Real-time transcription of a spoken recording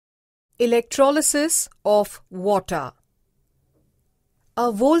Electrolysis of water.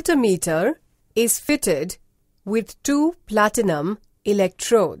 A voltmeter is fitted with 2 platinum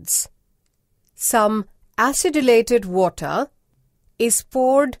electrodes. Some acidylated water is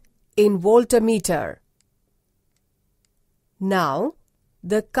poured in voltmeter. Now,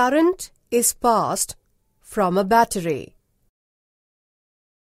 the current is passed from a battery.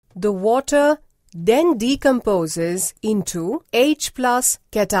 The water then decomposes into H plus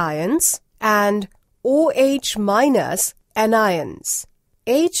cations and OH minus anions.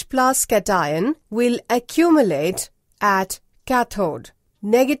 H plus cation will accumulate at cathode,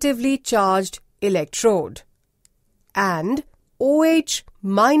 negatively charged electrode, and OH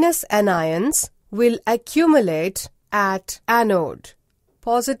minus anions will accumulate at anode,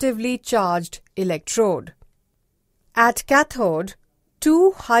 positively charged electrode. At cathode,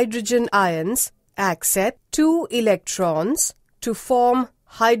 2 hydrogen ions accept 2 electrons to form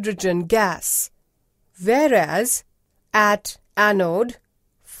hydrogen gas, whereas at anode,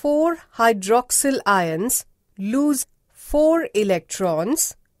 4 hydroxyl ions lose 4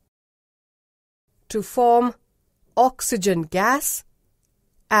 electrons to form oxygen gas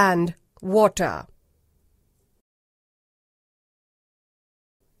and water.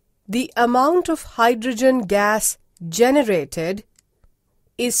 The amount of hydrogen gas generated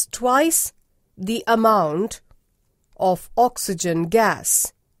is twice the amount of oxygen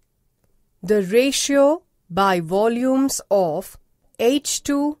gas. The ratio by volumes of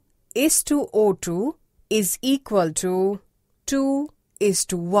H2 is to O2 is equal to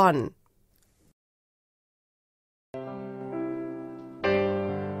 2:1.